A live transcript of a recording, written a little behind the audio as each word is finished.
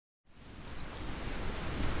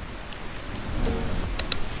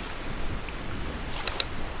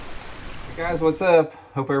Guys, what's up?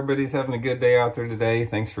 Hope everybody's having a good day out there today.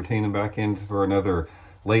 Thanks for tuning back in for another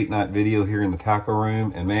late night video here in the taco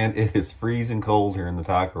room. And man, it is freezing cold here in the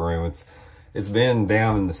taco room. It's been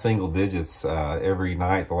down in the single digits every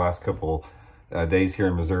night the last couple days here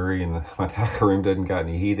in Missouri, and my taco room doesn't got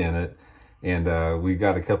any heat in it. And we've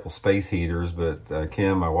got a couple space heaters, but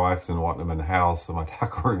Kim, my wife's been wanting them in the house, so my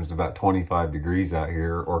taco room is about 25 degrees out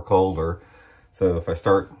here or colder. So if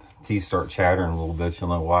teeth start chattering a little bit, you'll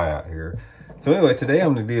know why out here. So anyway, today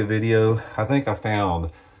I'm going to do a video. I think I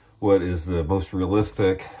found what is the most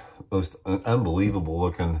realistic, most unbelievable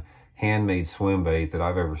looking handmade swim bait that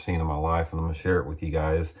I've ever seen in my life. And I'm going to share it with you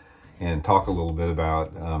guys and talk a little bit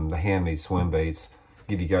about the handmade swim baits,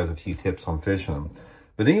 give you guys a few tips on fishing them.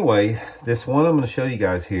 But anyway, this one I'm going to show you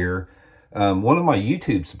guys here, one of my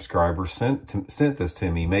YouTube subscribers sent this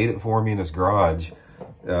to me, made it for me in his garage,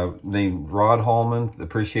 named Rod Hallman.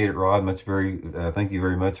 Appreciate it, Rod. Thank you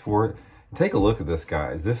very much for it. Take a look at this,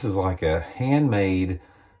 guys. This is like a handmade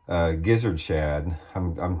gizzard shad.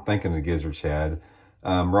 I'm thinking of gizzard shad.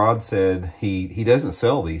 Rod said he doesn't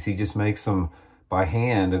sell these. He just makes them by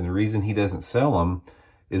hand. And the reason he doesn't sell them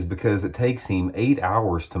is because it takes him 8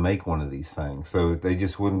 hours to make one of these things. So they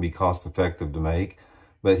just wouldn't be cost effective to make.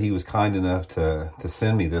 But he was kind enough to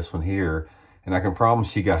send me this one here. And I can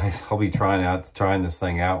promise you guys, I'll be trying this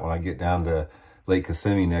thing out when I get down to Lake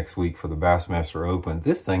Kissimmee next week for the Bassmaster Open.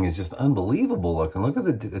 This thing is just unbelievable looking. Look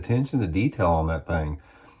at the attention to detail on that thing.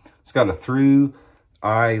 It's got a through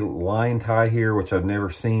eye line tie here, which I've never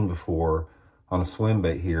seen before on a swim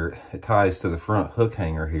bait here. It ties to the front hook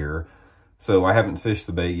hanger here. So I haven't fished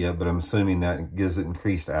the bait yet, but I'm assuming that gives it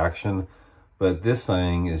increased action. But this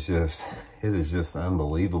thing is just, it is just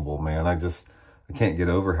unbelievable, man. I can't get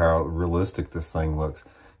over how realistic this thing looks.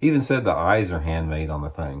 He even said the eyes are handmade on the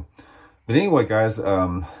thing. But anyway, guys,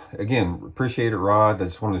 again, appreciate it, Rod. I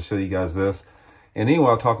just wanted to show you guys this. And anyway,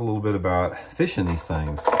 I'll talk a little bit about fishing these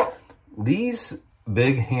things. These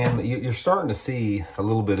big you're starting to see a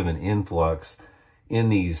little bit of an influx in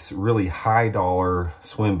these really high dollar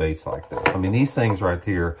swim baits like this. I mean, these things right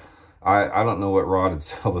here, I don't know what Rod would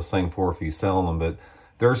sell this thing for if he's selling them, but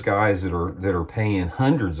there's guys that are paying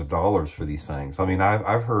hundreds of dollars for these things. I mean,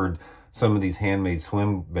 I've heard some of these handmade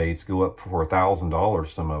swim baits go up for $1,000,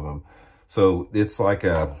 some of them. So it's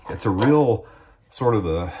a real sort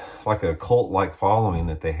of like a cult-like following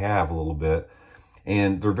that they have a little bit.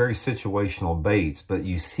 And they're very situational baits, but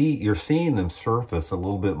you're seeing them surface a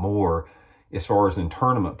little bit more as far as in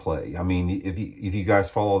tournament play. I mean, if you guys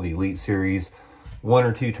follow the Elite Series, 1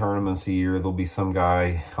 or 2 tournaments a year, there'll be some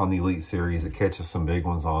guy on the Elite Series that catches some big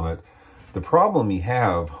ones on it. The problem you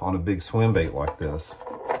have on a big swim bait like this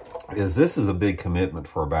is a big commitment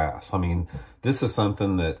for a bass. I mean, this is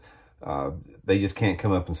something that they just can't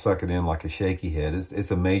come up and suck it in like a shaky head.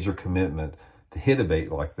 It's a major commitment to hit a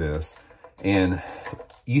bait like this. And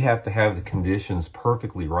you have to have the conditions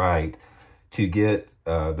perfectly right to get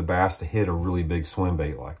the bass to hit a really big swim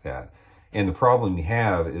bait like that. And the problem you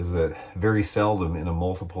have is that very seldom in a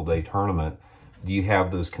multiple day tournament do you have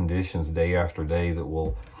those conditions day after day that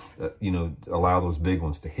will, allow those big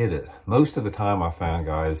ones to hit it. Most of the time I found,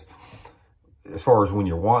 guys, as far as when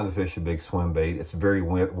you're wanting to fish a big swim bait, it's very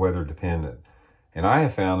weather dependent. And I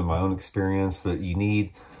have found in my own experience that you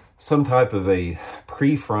need some type of a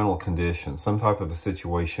prefrontal condition, some type of a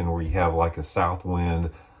situation where you have like a south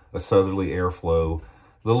wind, a southerly airflow,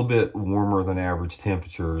 a little bit warmer than average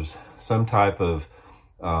temperatures, some type of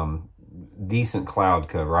decent cloud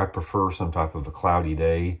cover. I prefer some type of a cloudy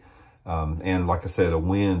day. And like I said, a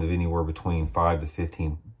wind of anywhere between 5 to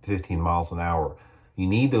 15 miles an hour. You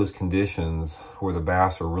need those conditions where the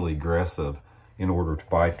bass are really aggressive in order to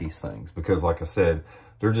bite these things. Because like I said,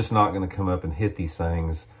 they're just not going to come up and hit these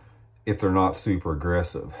things if they're not super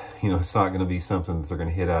aggressive. It's not going to be something that they're going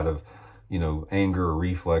to hit out of, anger or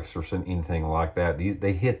reflex or anything like that.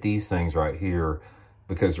 They hit these things right here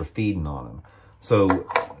because they're feeding on them. So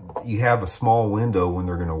you have a small window when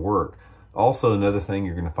they're going to work. Also, another thing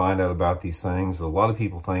you're going to find out about these things, a lot of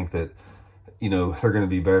people think that they're going to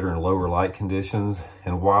be better in lower light conditions.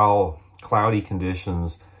 And while cloudy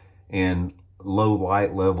conditions and low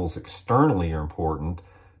light levels externally are important,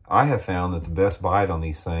 I have found that the best bite on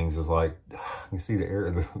these things is like, you can see the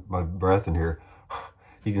air, my breath in here.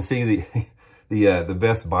 You can see the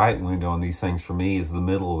best bite window on these things for me is the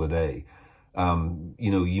middle of the day.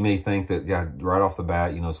 You may think that right off the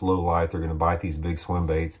bat, it's low light, they're going to bite these big swim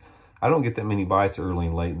baits. I don't get that many bites early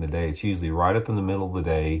and late in the day. It's usually right up in the middle of the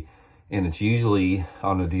day. And it's usually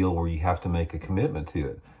on a deal where you have to make a commitment to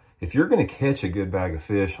it. If you're going to catch a good bag of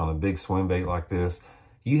fish on a big swim bait like this,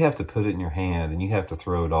 you have to put it in your hand and you have to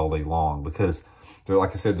throw it all day long, because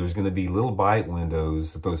like I said, there's going to be little bite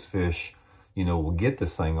windows that those fish, you know, will get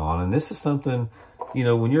this thing on. And this is something, you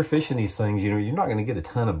know, when you're fishing these things, you know, you're not going to get a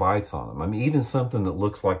ton of bites on them. I mean, even something that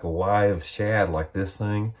looks like a live shad like this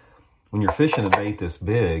thing, when you're fishing a bait this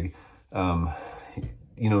big,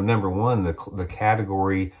 you know, number one, the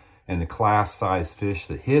category and the class size fish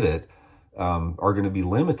that hit it are going to be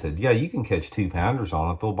limited. Yeah, you can catch 2-pounders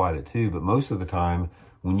on it. They'll bite it too. But most of the time,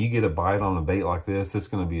 when you get a bite on a bait like this, it's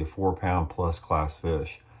going to be a 4-pound plus class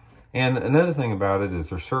fish. And another thing about it is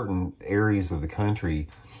there's certain areas of the country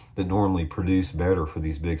that normally produce better for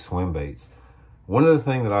these big swim baits. One other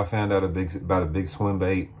thing that I found out about a big swim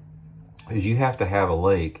bait is you have to have a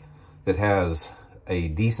lake that has a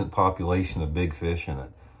decent population of big fish in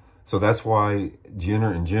it. So that's why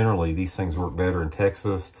generally these things work better in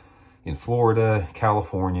Texas, in Florida,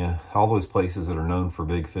 California. All those places that are known for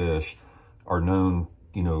big fish are known,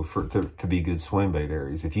 you know, to be good swim bait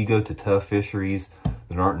areas. If you go to tough fisheries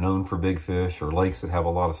that aren't known for big fish, or lakes that have a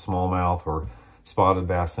lot of smallmouth or spotted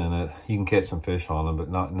bass in it, you can catch some fish on them, but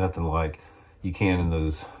nothing like you can in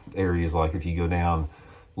those areas. Like if you go down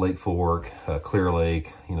Lake Fork, Clear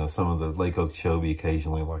Lake, you know, some of the Lake Okeechobee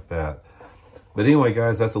occasionally like that. But anyway,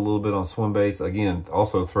 guys, that's a little bit on swim baits. Again,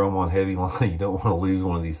 also throw them on heavy line. You don't want to lose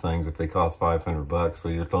one of these things if they cost $500. So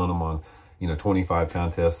you're throwing them on, you know,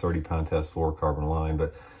 25-pound test, 30-pound test fluorocarbon line.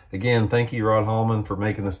 But again, thank you, Rod Hallman, for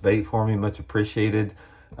making this bait for me. Much appreciated.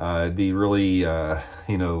 It'd be really,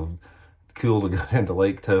 you know, cool to go down to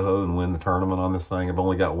Lake Toho and win the tournament on this thing. I've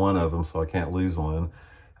only got one of them, so I can't lose one.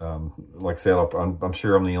 Like I said, I'm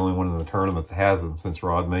sure I'm the only one in the tournament that has them, since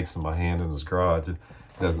Rod makes them by hand in his garage. It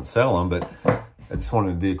doesn't sell them, but I just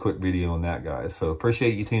wanted to do a quick video on that, guys. So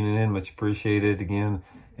appreciate you tuning in. Much appreciated again,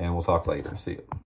 and we'll talk later. See you.